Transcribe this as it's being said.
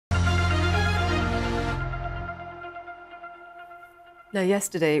Now,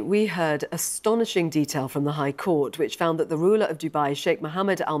 yesterday, we heard astonishing detail from the High Court, which found that the ruler of Dubai, Sheikh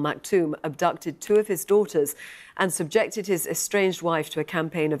Mohammed al-Maktoum, abducted two of his daughters and subjected his estranged wife to a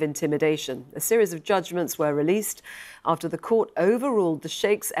campaign of intimidation. A series of judgments were released after the court overruled the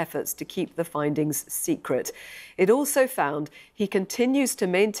Sheikh's efforts to keep the findings secret. It also found he continues to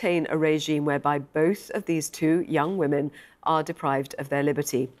maintain a regime whereby both of these two young women are deprived of their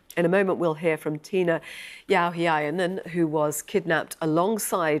liberty. In a moment, we'll hear from Tiina Jauhiainen, who was kidnapped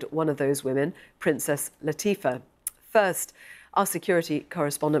alongside one of those women, Princess Latifa. First, our security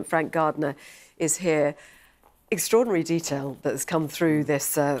correspondent, Frank Gardner, is here. Extraordinary detail that has come through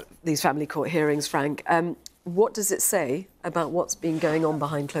these family court hearings, Frank. What does it say about what's been going on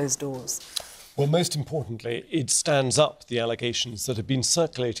behind closed doors? Well, most importantly, it stands up the allegations that have been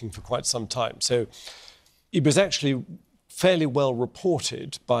circulating for quite some time. So it was actually fairly well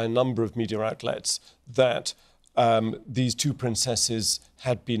reported by a number of media outlets that these two princesses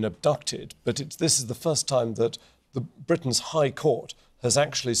had been abducted. But this is the first time that Britain's High Court has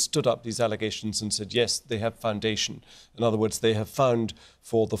actually stood up these allegations and said, yes, they have foundation. In other words, they have found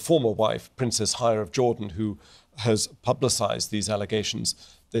for the former wife, Princess Haya of Jordan, who has publicised these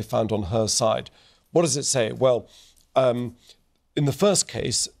allegations, they found on her side. What does it say? Well, in the first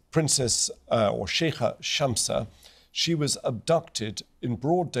case, Princess or Sheikha Shamsa, she was abducted in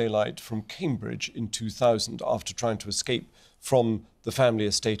broad daylight from Cambridge in 2000 after trying to escape from the family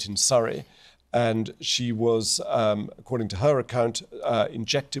estate in Surrey. And she was, according to her account,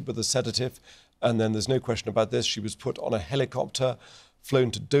 injected with a sedative. And then there's no question about this. She was put on a helicopter,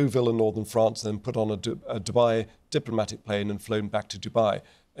 flown to Deauville in northern France, then put on a Dubai diplomatic plane and flown back to Dubai.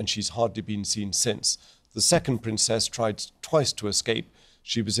 And she's hardly been seen since. The second princess tried twice to escape.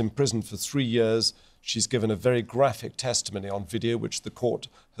 She was imprisoned for 3 years. She's given a very graphic testimony on video, which the court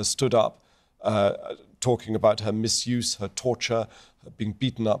has stood up, talking about her misuse, her torture, her being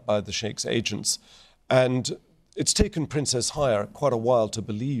beaten up by the Sheikh's agents. And it's taken Princess Haya quite a while to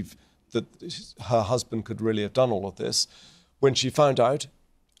believe that her husband could really have done all of this. When she found out,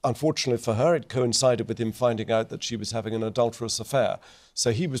 unfortunately for her, it coincided with him finding out that she was having an adulterous affair.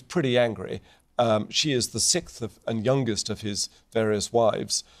 So he was pretty angry. She is the sixth and youngest of his various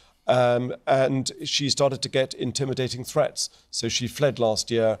wives. And she started to get intimidating threats. So she fled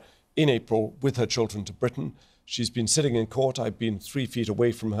last year in April with her children to Britain. She's been sitting in court. I've been 3 feet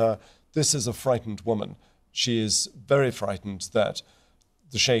away from her. This is a frightened woman. She is very frightened that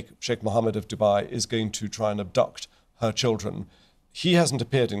the Sheikh Mohammed of Dubai is going to try and abduct her children. He hasn't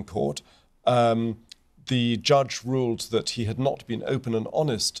appeared in court. The judge ruled that he had not been open and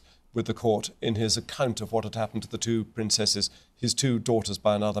honest with the court in his account of what had happened to the two princesses, his two daughters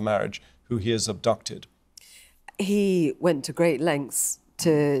by another marriage, who he has abducted. He went to great lengths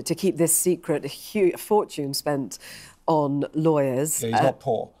to keep this secret, a huge fortune spent on lawyers. Yeah, he's not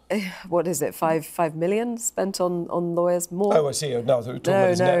poor. What is it, 5 million spent on lawyers? More? Oh, I see. No,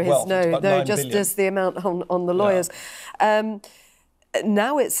 just the amount on the lawyers. Yeah.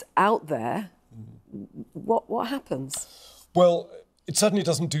 Now it's out there. What happens? Well, it certainly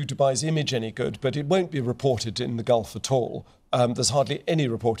doesn't do Dubai's image any good, but it won't be reported in the Gulf at all. There's hardly any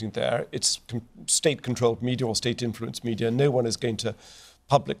reporting there. It's state-controlled media or state-influenced media. No one is going to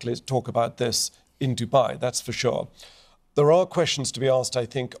publicly talk about this in Dubai, that's for sure. There are questions to be asked, I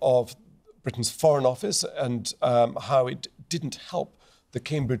think, of Britain's Foreign Office and how it didn't help the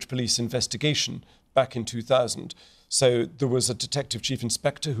Cambridge police investigation back in 2000. So there was a detective chief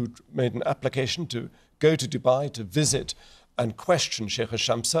inspector who made an application to go to Dubai to visit and question Sheikha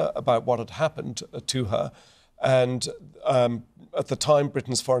Shamsa about what had happened to her. And at the time,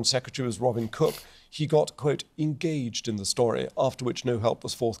 Britain's Foreign Secretary was Robin Cook. He got, quote, engaged in the story, after which no help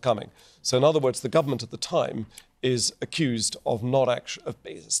was forthcoming. So in other words, the government at the time is accused of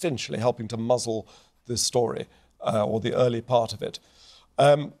essentially helping to muzzle this story, or the early part of it.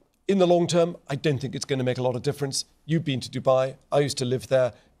 In the long term, I don't think it's going to make a lot of difference. You've been to Dubai. I used to live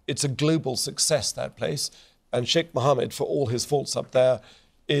there. It's a global success, that place. And Sheikh Mohammed, for all his faults up there,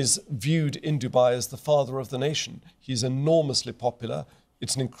 is viewed in Dubai as the father of the nation. He's enormously popular.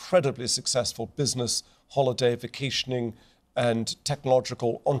 It's an incredibly successful business, holiday, vacationing, and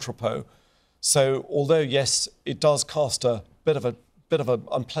technological entrepot. So, although, yes, it does cast a bit of an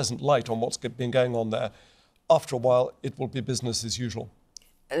unpleasant light on what's been going on there, after a while, it will be business as usual.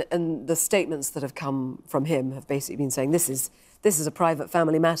 And the statements that have come from him have basically been saying this is a private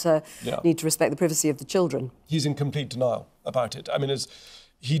family matter, need to respect the privacy of the children. He's in complete denial about it. I mean,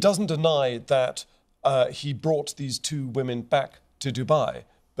 he doesn't deny that he brought these two women back to Dubai,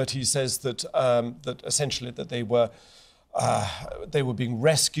 but he says that that essentially that they were being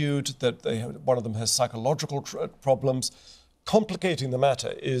rescued, that one of them has psychological problems. complicating the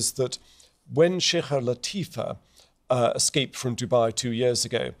matter is that when Sheikh Latifa escaped from Dubai 2 years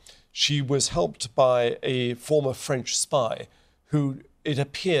ago, she was helped by a former French spy who, it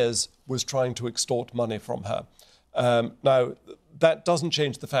appears, was trying to extort money from her. Now, that doesn't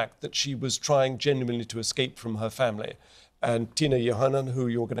change the fact that she was trying genuinely to escape from her family. And Tiina Jauhiainen, who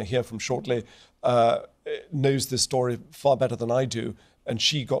you're going to hear from shortly, knows this story far better than I do. And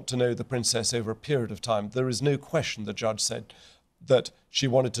she got to know the princess over a period of time. There is no question, the judge said, that she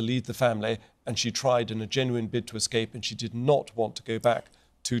wanted to leave the family and she tried in a genuine bid to escape, and she did not want to go back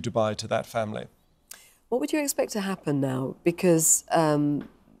to Dubai to that family. What would you expect to happen now? Because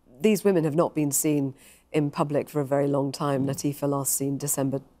these women have not been seen in public for a very long time. Latifa last seen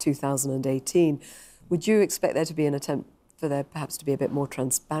December 2018. Would you expect there to be an attempt for there perhaps to be a bit more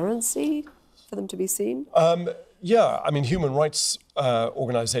transparency for them to be seen? Yeah, I mean, human rights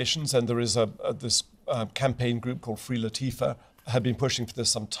organisations, and there is this campaign group called Free Latifa, have been pushing for this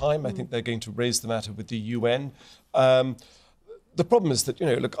some time. I think they're going to raise the matter with the UN. The problem is that, you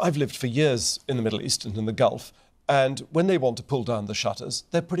know, look, I've lived for years in the Middle East and in the Gulf, and when they want to pull down the shutters,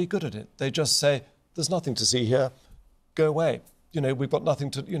 they're pretty good at it. They just say, there's nothing to see here, go away. You know, we've got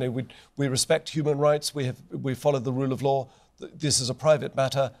nothing to, you know, we respect human rights, we follow the rule of law, this is a private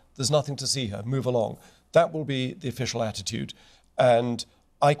matter, there's nothing to see here, move along. That will be the official attitude. And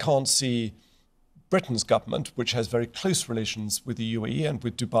I can't see Britain's government, which has very close relations with the UAE and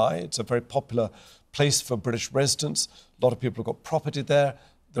with Dubai. It's a very popular place for British residents. A lot of people have got property there.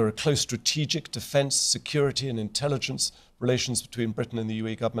 There are close strategic defence, security and intelligence relations between Britain and the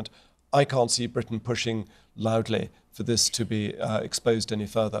UAE government. I can't see Britain pushing loudly for this to be exposed any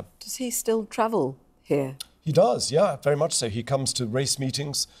further. Does he still travel here? He does, yeah, very much so. He comes to race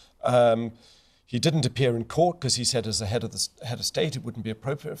meetings. He didn't appear in court because he said as a head of state it wouldn't be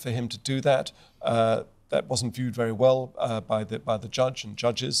appropriate for him to do that. That wasn't viewed very well by the judge and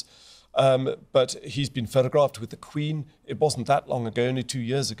judges. But he's been photographed with the Queen. It wasn't that long ago, only 2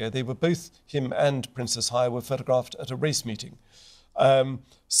 years ago. They were both, him and Princess Haya, were photographed at a race meeting.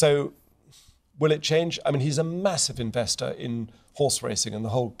 So will it change? I mean, he's a massive investor in horse racing and the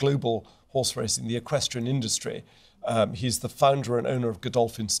whole global horse racing, the equestrian industry. He's the founder and owner of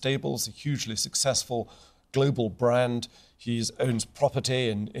Godolphin Stables, a hugely successful global brand. He owns property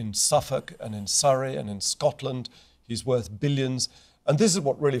in Suffolk and in Surrey and in Scotland. He's worth billions. And this is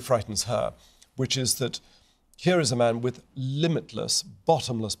what really frightens her, which is that here is a man with limitless,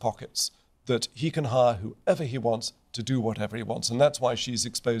 bottomless pockets, that he can hire whoever he wants to do whatever he wants. And that's why she's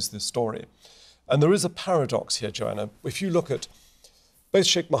exposed this story. And there is a paradox here, Joanna. If you look at both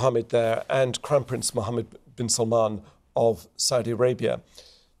Sheikh Mohammed there and Crown Prince Mohammed bin Salman of Saudi Arabia,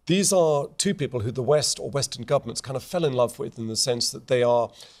 these are two people who the West or Western governments kind of fell in love with, in the sense that they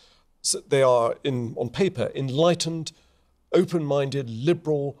are on paper, enlightened, open-minded,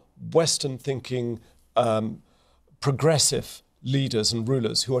 liberal, Western-thinking, progressive leaders and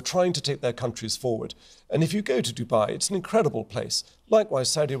rulers who are trying to take their countries forward. And if you go to Dubai, it's an incredible place. Likewise,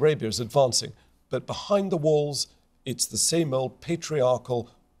 Saudi Arabia is advancing. But behind the walls, it's the same old patriarchal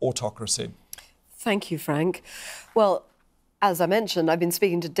autocracy. Thank you, Frank. Well, as I mentioned, I've been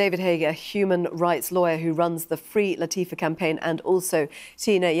speaking to David Haigh, a human rights lawyer who runs the Free Latifa campaign, and also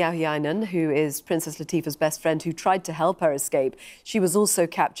Tiina Jauhiainen, who is Princess Latifa's best friend, who tried to help her escape. She was also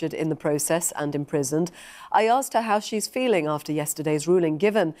captured in the process and imprisoned. I asked her how she's feeling after yesterday's ruling,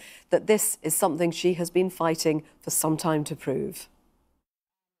 given that this is something she has been fighting for some time to prove.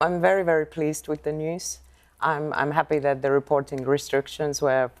 I'm very, very pleased with the news. I'm happy that the reporting restrictions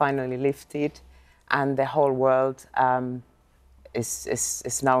were finally lifted, and the whole world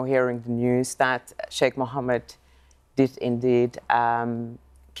is now hearing the news that Sheikh Mohammed did indeed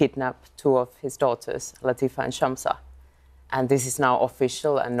kidnap two of his daughters, Latifa and Shamsa. And this is now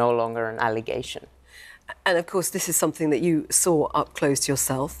official and no longer an allegation. And of course, this is something that you saw up close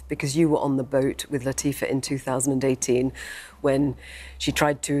yourself, because you were on the boat with Latifa in 2018 when she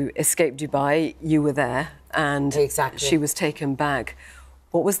tried to escape Dubai. You were there, and she was taken back.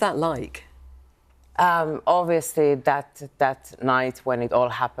 What was that like? Obviously, that night when it all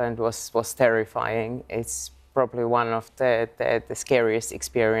happened was terrifying. It's probably one of the scariest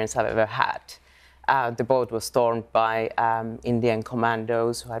experiences I've ever had. The boat was stormed by Indian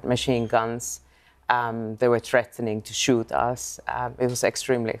commandos who had machine guns. They were threatening to shoot us. It was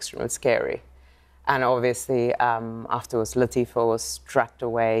extremely, extremely scary. And obviously, afterwards, Latifa was dragged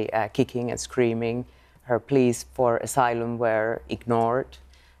away, kicking and screaming. Her pleas for asylum were ignored.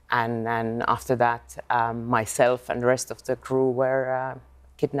 And then after that, myself and the rest of the crew were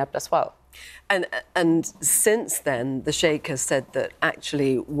kidnapped as well. And since then, the Sheikh has said that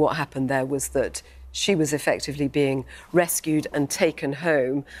actually what happened there was that she was effectively being rescued and taken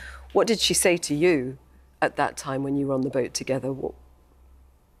home. What did she say to you at that time when you were on the boat together,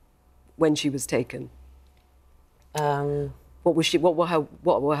 when she was taken? What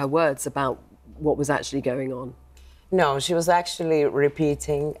were her words about what was actually going on? No, she was actually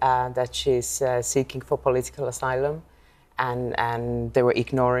repeating that she's seeking for political asylum, and they were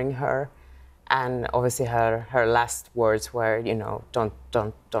ignoring her. And obviously her last words were, you know,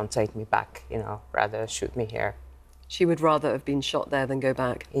 don't take me back, you know, rather shoot me here. She would rather have been shot there than go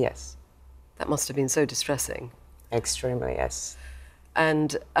back? Yes. That must have been so distressing. Extremely, yes.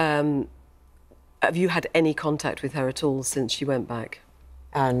 And have you had any contact with her at all since she went back?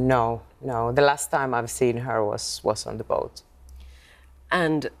 No. The last time I've seen her was on the boat.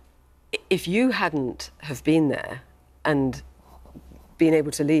 And if you hadn't have been there and been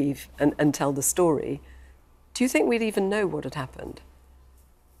able to leave and tell the story, do you think we'd even know what had happened?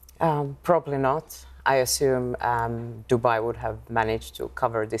 Probably not. I assume Dubai would have managed to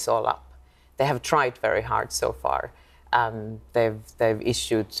cover this all up. They have tried very hard so far. They've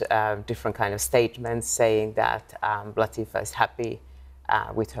issued different kind of statements saying that Latifa is happy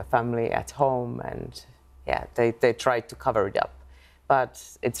with her family at home, and yeah, they tried to cover it up.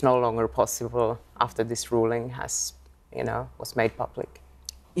 But it's no longer possible after this ruling was made public.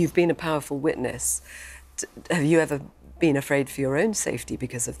 You've been a powerful witness. Have you ever been afraid for your own safety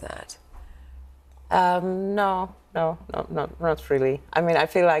because of that? No, not really. I mean, I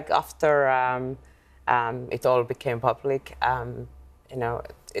feel like after it all became public,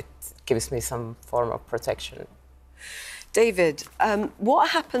 it gives me some form of protection. David, what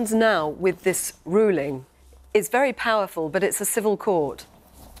happens now with this ruling? It's very powerful, but it's a civil court.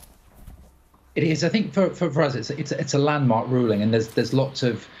 It is. I think for us, it's a landmark ruling, and there's lots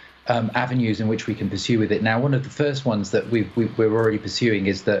of avenues in which we can pursue with it. Now, one of the first ones that we're already pursuing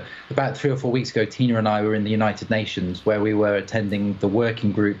is that about 3 or 4 weeks ago, Tiina and I were in the United Nations, where we were attending the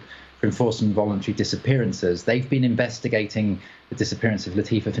working group for enforcing voluntary disappearances. They've been investigating the disappearance of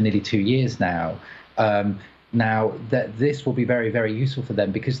Latifa for nearly 2 years now. Now, that this will be very, very useful for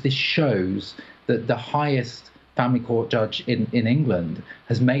them, because this shows that the highest family court judge in England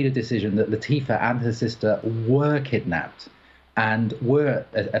has made a decision that Latifa and her sister were kidnapped and were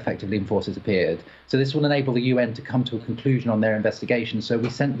effectively enforced disappeared. So this will enable the UN to come to a conclusion on their investigation. So we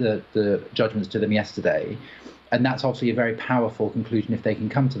sent the judgments to them yesterday, and that's obviously a very powerful conclusion if they can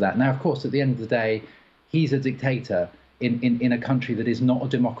come to that. Now, of course, at the end of the day, he's a dictator in a country that is not a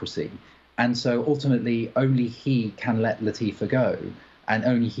democracy. And so ultimately, only he can let Latifa go, and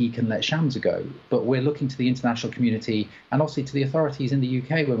only he can let Shamsa go. But we're looking to the international community and obviously to the authorities in the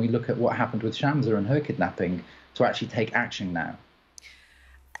UK when we look at what happened with Shamsa and her kidnapping to actually take action now.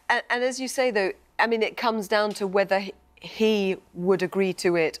 And as you say, though, I mean, it comes down to whether he would agree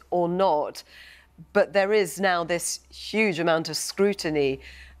to it or not. But there is now this huge amount of scrutiny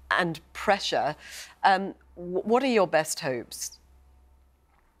and pressure. What are your best hopes?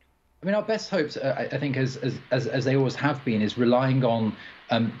 I mean, our best hopes, I think, as they always have been, is relying on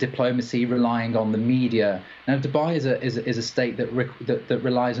diplomacy, relying on the media. Now, Dubai is a state that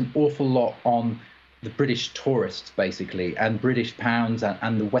relies an awful lot on the British tourists, basically, and British pounds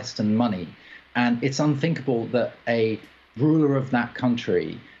and the Western money. And it's unthinkable that a ruler of that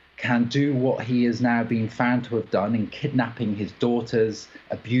country can do what he has now been found to have done in kidnapping his daughters,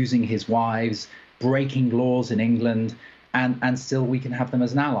 abusing his wives, breaking laws in England, and still we can have them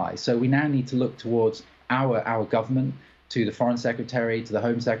as an ally. So we now need to look towards our government, to the Foreign Secretary, to the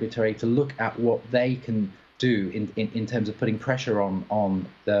Home Secretary, to look at what they can do in terms of putting pressure on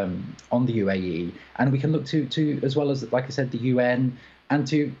the UAE. And we can look to as well as, like I said, the UN, and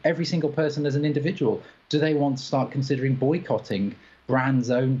to every single person as an individual. Do they want to start considering boycotting brands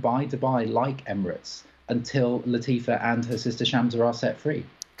owned by Dubai like Emirates until Latifa and her sister Shamsa are set free?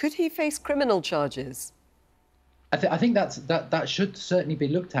 Could he face criminal charges? I think that should certainly be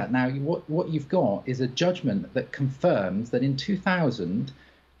looked at. Now, what you've got is a judgment that confirms that in 2000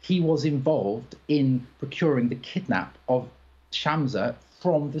 he was involved in procuring the kidnap of Shamsa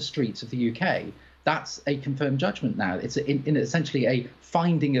from the streets of the UK. That's a confirmed judgment now. It's essentially a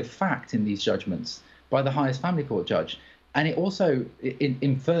finding of fact in these judgments by the highest family court judge. And it also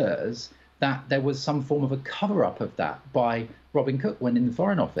infers that there was some form of a cover-up of that by Robin Cook when in the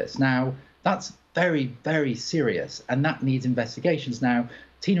Foreign Office. Now, that's very, very serious, and that needs investigations. Now,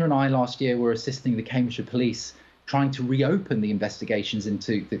 Tiina and I last year were assisting the Cambridgeshire police trying to reopen the investigations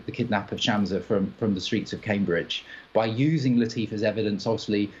into the kidnap of Shamsa from the streets of Cambridge by using Latifa's evidence.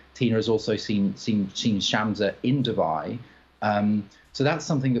 Obviously, Tiina has also seen Shamsa in Dubai. So that's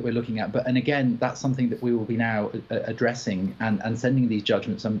something that we're looking at. And again, that's something that we will be now addressing and sending these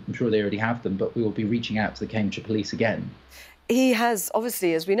judgments. I'm sure they already have them, but we will be reaching out to the Cambridgeshire Police again. He has,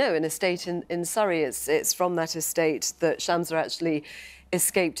 obviously, as we know, an estate in Surrey. It's from that estate that Shamsa actually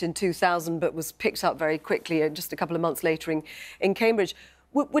escaped in 2000, but was picked up very quickly just a couple of months later in Cambridge.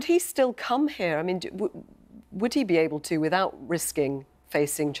 Would he still come here? I mean, would he be able to without risking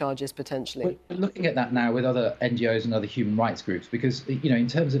facing charges potentially? We're looking at that now with other NGOs and other human rights groups because, you know, in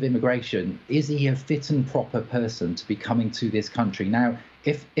terms of immigration, is he a fit and proper person to be coming to this country? Now,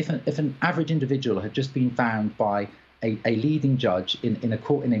 if an average individual had just been found by a leading judge in a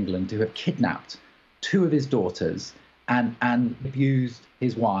court in England to have kidnapped two of his daughters and abused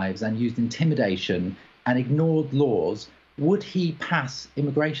his wives and used intimidation and ignored laws, would he pass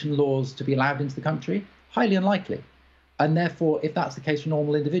immigration laws to be allowed into the country? Highly unlikely. And therefore, if that's the case for a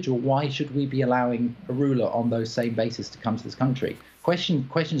normal individual, why should we be allowing a ruler on those same basis to come to this country?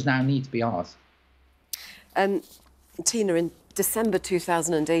 Questions now need to be asked. Tiina, in December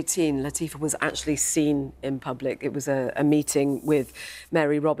 2018, Latifa was actually seen in public. It was a meeting with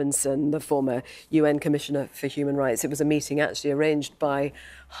Mary Robinson, the former UN Commissioner for Human Rights. It was a meeting actually arranged by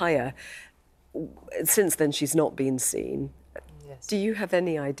Haya. Since then, she's not been seen. Yes. Do you have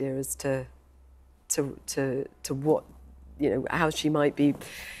any idea as to what, you know, how she might be,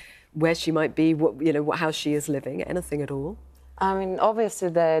 where she might be, what, you know, how she is living, anything at all? I mean, obviously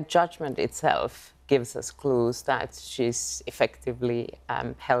the judgment itself gives us clues that she's effectively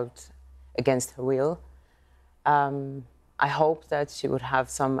held against her will. I hope that she would have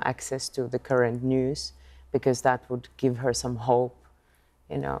some access to the current news because that would give her some hope,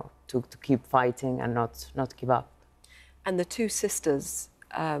 you know, to keep fighting and not give up. And the two sisters,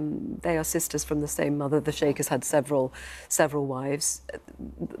 they are sisters from the same mother. The Sheikh has had several wives.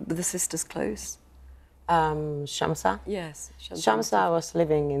 Were the sisters close? Shamsa? Yes. Shamsa was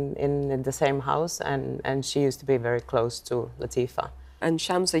living in the same house and she used to be very close to Latifa. And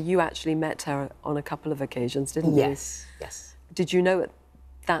Shamsa, you actually met her on a couple of occasions, didn't you? Yes, yes. Did you know at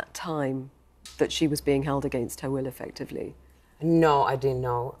that time that she was being held against her will effectively? No, I didn't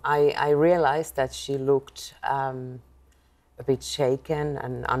know. I realized that she looked a bit shaken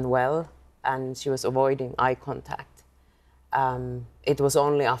and unwell, and she was avoiding eye contact. It was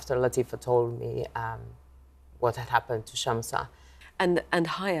only after Latifa told me what had happened to Shamsa. And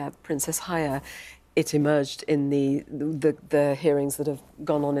Haya, Princess Haya, it emerged in the hearings that have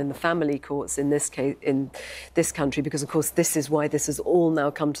gone on in the family courts in this case, in this country, because of course this is why this has all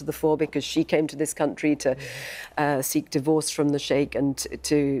now come to the fore, because she came to this country to seek divorce from the Sheikh and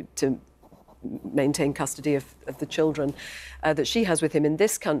to maintain custody of the children that she has with him in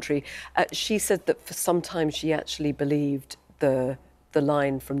this country. She said that for some time she actually believed the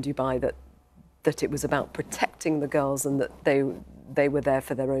line from Dubai that it was about protecting the girls and that they were there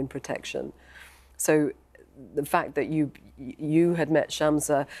for their own protection. So the fact that you had met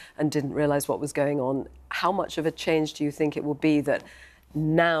Shamsa and didn't realise what was going on, how much of a change do you think it will be that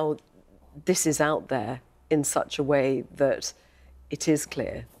now this is out there in such a way that it is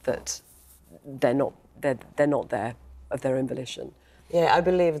clear that they're not there of their own volition? Yeah, I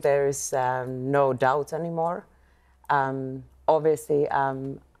believe there is no doubt anymore. Obviously,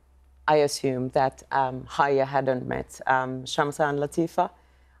 I assume that Haya hadn't met Shamsa and Latifa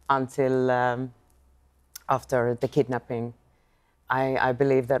until after the kidnapping. I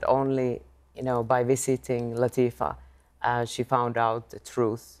believe that only, you know, by visiting Latifa, she found out the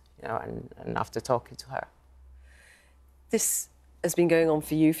truth, you know, and after talking to her. This has been going on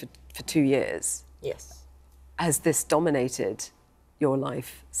for you for 2 years. Yes. Has this dominated your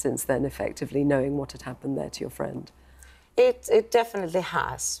life since then, effectively, knowing what had happened there to your friend? It definitely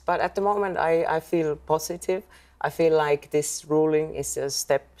has, but at the moment I feel positive. I feel like this ruling is a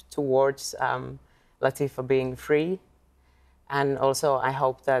step towards Latifa being free, and also I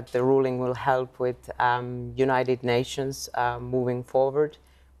hope that the ruling will help with United Nations moving forward,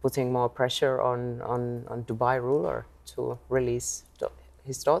 putting more pressure on Dubai ruler to release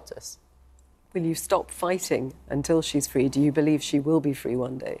his daughters. Will you stop fighting until she's free? Do you believe she will be free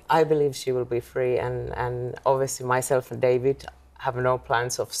one day? I believe she will be free, and obviously myself and David have no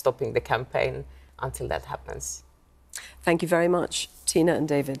plans of stopping the campaign until that happens. Thank you very much, Tiina and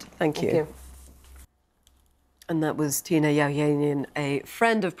David. Thank you. Thank you. And that was Tiina Jauhiainen, a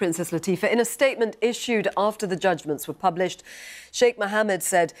friend of Princess Latifa. In a statement issued after the judgments were published, Sheikh Mohammed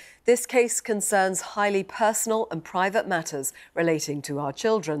said, "This case concerns highly personal and private matters relating to our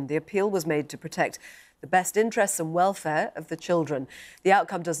children. The appeal was made to protect the best interests and welfare of the children. The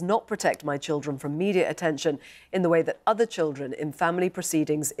outcome does not protect my children from media attention in the way that other children in family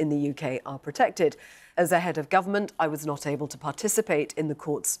proceedings in the UK are protected. As a head of government, I was not able to participate in the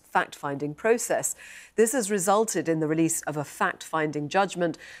court's fact-finding process. This has resulted in the release of a fact-finding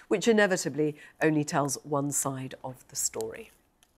judgment, which inevitably only tells one side of the story.